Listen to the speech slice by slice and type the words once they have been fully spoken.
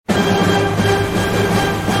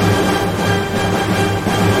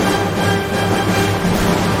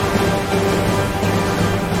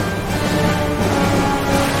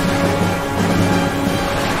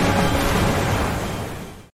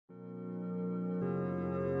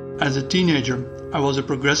As a teenager, I was a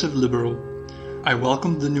progressive liberal. I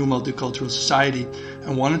welcomed the new multicultural society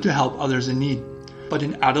and wanted to help others in need. But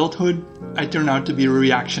in adulthood, I turned out to be a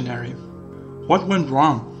reactionary. What went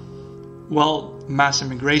wrong? Well, mass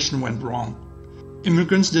immigration went wrong.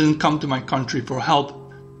 Immigrants didn't come to my country for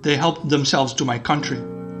help. They helped themselves to my country.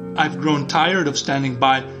 I've grown tired of standing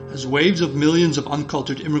by as waves of millions of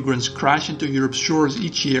uncultured immigrants crash into Europe's shores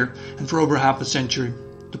each year and for over half a century.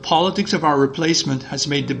 The politics of our replacement has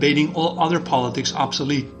made debating all other politics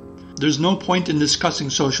obsolete. There's no point in discussing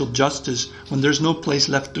social justice when there's no place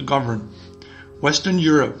left to govern. Western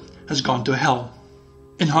Europe has gone to hell.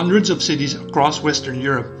 In hundreds of cities across Western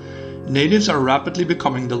Europe, natives are rapidly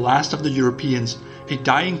becoming the last of the Europeans, a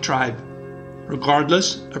dying tribe.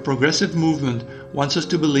 Regardless, a progressive movement wants us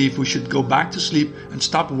to believe we should go back to sleep and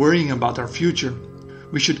stop worrying about our future.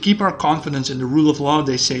 We should keep our confidence in the rule of law,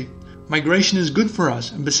 they say. Migration is good for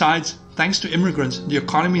us, and besides, thanks to immigrants, the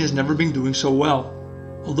economy has never been doing so well.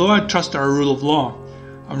 Although I trust our rule of law,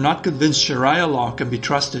 I'm not convinced Sharia law can be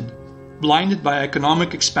trusted. Blinded by economic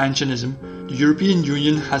expansionism, the European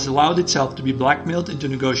Union has allowed itself to be blackmailed into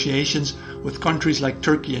negotiations with countries like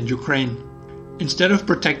Turkey and Ukraine. Instead of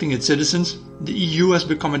protecting its citizens, the EU has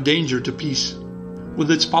become a danger to peace. With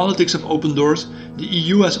its politics of open doors, the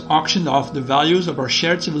EU has auctioned off the values of our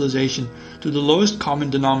shared civilization to the lowest common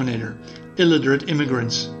denominator, illiterate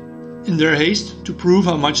immigrants. In their haste to prove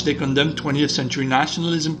how much they condemn 20th century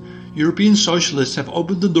nationalism, European socialists have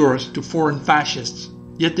opened the doors to foreign fascists.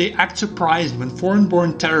 Yet they act surprised when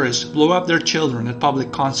foreign-born terrorists blow up their children at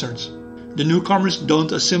public concerts. The newcomers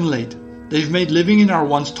don't assimilate. They've made living in our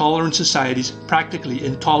once tolerant societies practically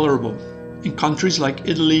intolerable. In countries like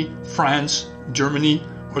Italy, France, Germany,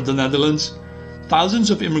 or the Netherlands, thousands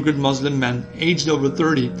of immigrant Muslim men aged over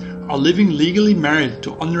 30 are living legally married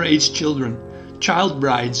to underage children, child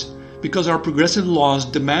brides, because our progressive laws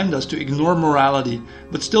demand us to ignore morality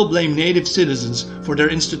but still blame native citizens for their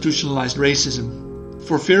institutionalized racism.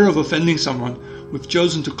 For fear of offending someone, we've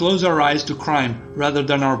chosen to close our eyes to crime rather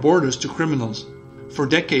than our borders to criminals. For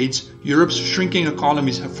decades, Europe's shrinking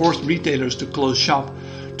economies have forced retailers to close shop,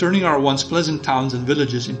 turning our once pleasant towns and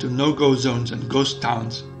villages into no-go zones and ghost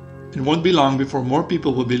towns. It won't be long before more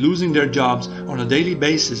people will be losing their jobs on a daily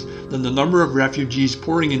basis than the number of refugees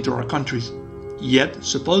pouring into our countries. Yet,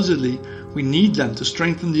 supposedly, we need them to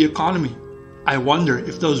strengthen the economy. I wonder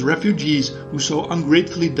if those refugees who so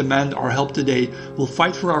ungratefully demand our help today will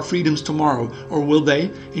fight for our freedoms tomorrow, or will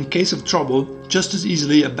they, in case of trouble, just as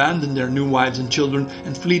easily abandon their new wives and children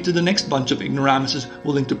and flee to the next bunch of ignoramuses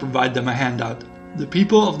willing to provide them a handout. The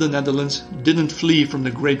people of the Netherlands didn't flee from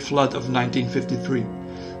the Great Flood of 1953.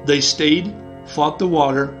 They stayed, fought the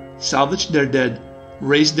water, salvaged their dead,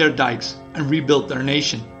 raised their dikes, and rebuilt their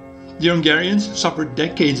nation. The Hungarians suffered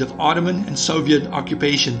decades of Ottoman and Soviet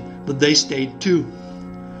occupation, but they stayed too.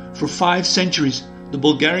 For 5 centuries, the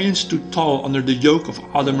Bulgarians stood tall under the yoke of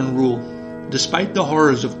Ottoman rule. Despite the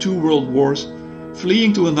horrors of 2 world wars,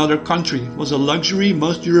 fleeing to another country was a luxury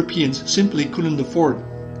most Europeans simply couldn't afford.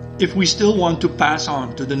 If we still want to pass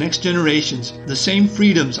on to the next generations the same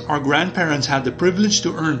freedoms our grandparents had the privilege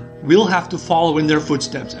to earn, we'll have to follow in their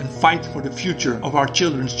footsteps and fight for the future of our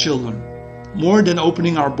children's children. More than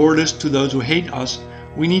opening our borders to those who hate us,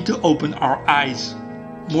 we need to open our eyes.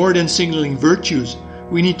 More than signaling virtues,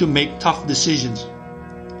 we need to make tough decisions.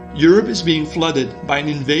 Europe is being flooded by an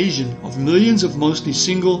invasion of millions of mostly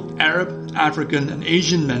single Arab, African, and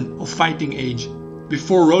Asian men of fighting age.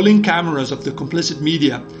 Before rolling cameras of the complicit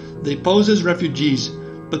media, they pose as refugees,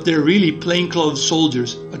 but they're really plainclothes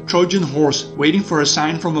soldiers, a Trojan horse waiting for a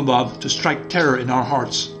sign from above to strike terror in our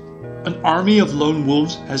hearts. An army of lone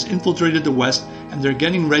wolves has infiltrated the West, and they're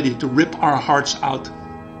getting ready to rip our hearts out.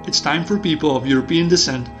 It's time for people of European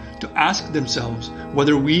descent to ask themselves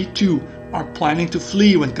whether we too are planning to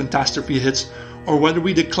flee when catastrophe hits, or whether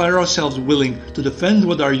we declare ourselves willing to defend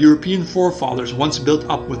what our European forefathers once built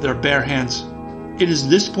up with their bare hands. It is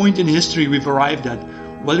this point in history we've arrived at,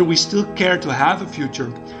 whether we still care to have a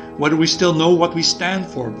future, whether we still know what we stand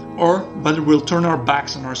for, or whether we'll turn our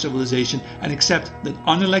backs on our civilization and accept that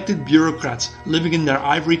unelected bureaucrats living in their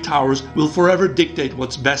ivory towers will forever dictate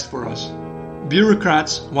what's best for us.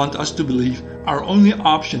 Bureaucrats want us to believe our only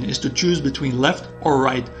option is to choose between left or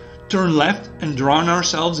right, turn left and drown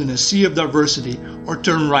ourselves in a sea of diversity, or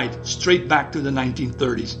turn right straight back to the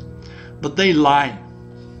 1930s. But they lie.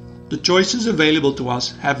 The choices available to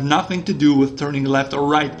us have nothing to do with turning left or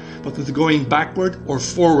right, but with going backward or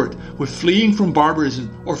forward, with fleeing from barbarism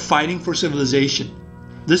or fighting for civilization.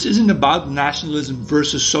 This isn't about nationalism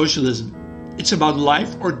versus socialism. It's about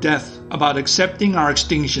life or death, about accepting our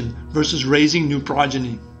extinction versus raising new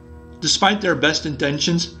progeny. Despite their best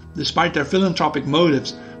intentions, Despite their philanthropic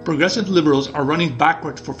motives, progressive liberals are running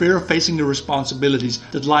backward for fear of facing the responsibilities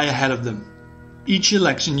that lie ahead of them. Each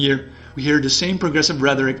election year, we hear the same progressive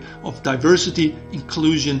rhetoric of diversity,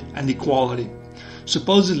 inclusion, and equality.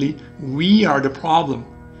 Supposedly, we are the problem.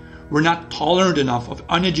 We're not tolerant enough of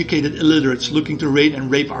uneducated illiterates looking to raid and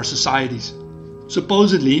rape our societies.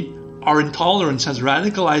 Supposedly, our intolerance has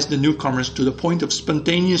radicalized the newcomers to the point of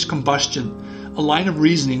spontaneous combustion, a line of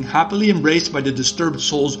reasoning happily embraced by the disturbed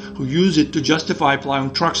souls who use it to justify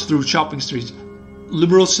plowing trucks through shopping streets.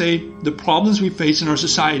 Liberals say the problems we face in our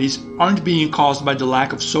societies aren't being caused by the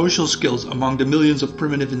lack of social skills among the millions of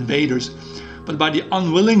primitive invaders, but by the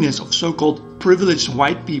unwillingness of so-called privileged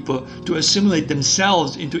white people to assimilate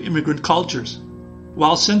themselves into immigrant cultures.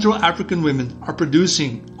 While Central African women are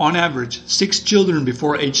producing, on average, 6 children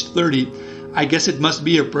before age 30, I guess it must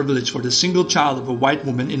be a privilege for the single child of a white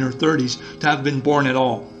woman in her 30s to have been born at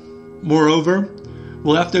all. Moreover,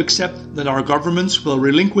 we'll have to accept that our governments will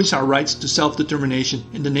relinquish our rights to self-determination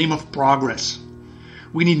in the name of progress.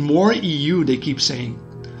 We need more EU, they keep saying.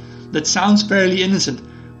 That sounds fairly innocent,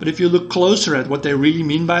 but if you look closer at what they really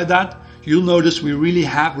mean by that, you'll notice we really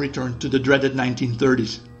have returned to the dreaded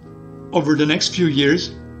 1930s. Over the next few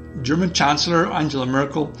years, German Chancellor Angela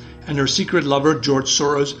Merkel and her secret lover George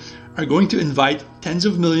Soros are going to invite tens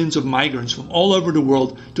of millions of migrants from all over the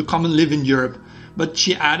world to come and live in Europe. But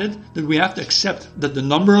she added that we have to accept that the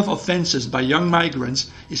number of offenses by young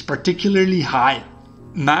migrants is particularly high.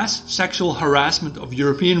 Mass sexual harassment of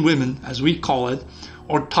European women, as we call it,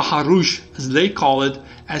 or taharush as they call it,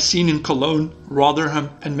 as seen in Cologne, Rotherham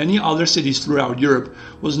and many other cities throughout Europe,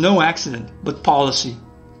 was no accident but policy.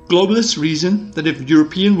 Globalists reason that if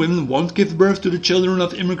European women won't give birth to the children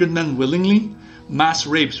of immigrant men willingly, mass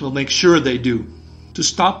rapes will make sure they do. To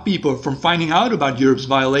stop people from finding out about Europe's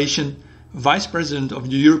violation, Vice President of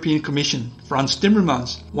the European Commission, Frans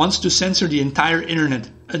Timmermans, wants to censor the entire internet,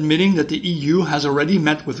 admitting that the EU has already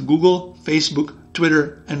met with Google, Facebook,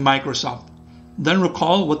 Twitter and Microsoft. Then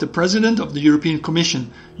recall what the President of the European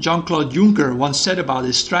Commission, Jean-Claude Juncker, once said about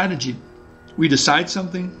his strategy. We decide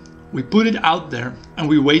something, we put it out there, and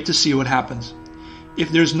we wait to see what happens. If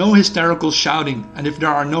there's no hysterical shouting and if there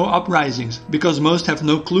are no uprisings because most have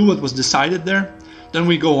no clue what was decided there, then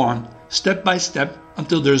we go on, step by step,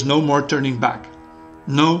 until there's no more turning back.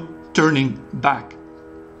 No turning back.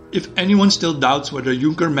 If anyone still doubts whether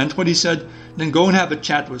Juncker meant what he said, then go and have a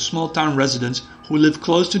chat with small-town residents who live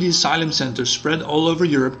close to the asylum centers spread all over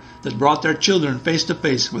Europe that brought their children face to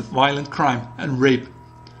face with violent crime and rape.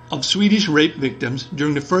 Of Swedish rape victims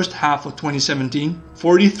during the first half of 2017,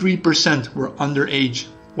 43% were underage.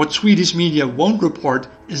 What Swedish media won't report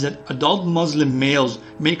is that adult Muslim males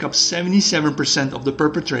make up 77% of the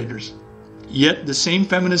perpetrators. Yet the same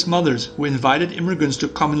feminist mothers who invited immigrants to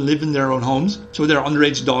come and live in their own homes so their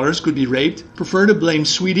underage daughters could be raped prefer to blame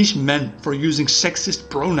Swedish men for using sexist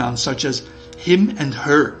pronouns such as him and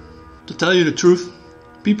her. To tell you the truth,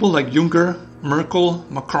 people like Juncker, Merkel,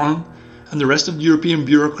 Macron and the rest of the European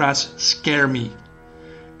bureaucrats scare me.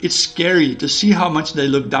 It's scary to see how much they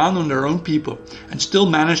look down on their own people and still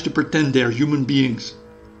manage to pretend they are human beings.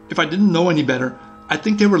 If I didn't know any better, I'd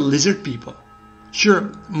think they were lizard people.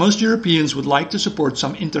 Sure, most Europeans would like to support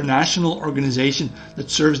some international organization that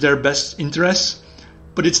serves their best interests,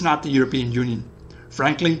 but it's not the European Union.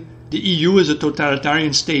 Frankly, the EU is a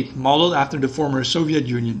totalitarian state modeled after the former Soviet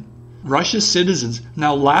Union. Russia's citizens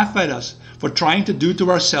now laugh at us for trying to do to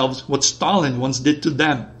ourselves what Stalin once did to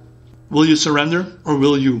them. Will you surrender, or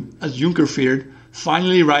will you, as Juncker feared,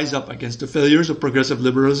 finally rise up against the failures of progressive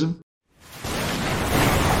liberalism?